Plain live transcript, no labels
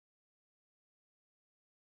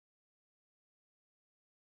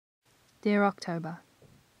Dear October,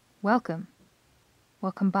 welcome.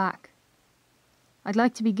 Welcome back. I'd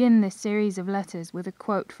like to begin this series of letters with a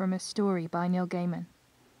quote from a story by Neil Gaiman.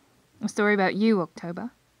 A story about you,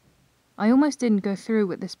 October. I almost didn't go through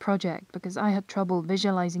with this project because I had trouble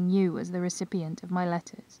visualizing you as the recipient of my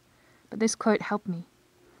letters, but this quote helped me.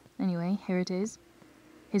 Anyway, here it is.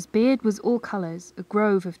 His beard was all colors, a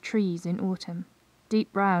grove of trees in autumn,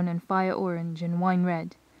 deep brown and fire orange and wine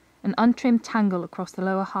red, an untrimmed tangle across the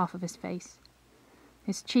lower half of his face.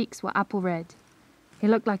 His cheeks were apple red. He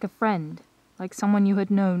looked like a friend, like someone you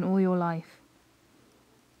had known all your life.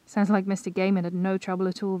 Sounds like Mr. Gaiman had no trouble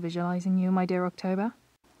at all visualizing you, my dear October.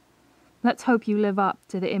 Let's hope you live up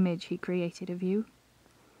to the image he created of you.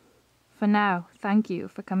 For now, thank you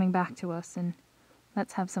for coming back to us, and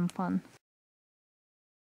let's have some fun.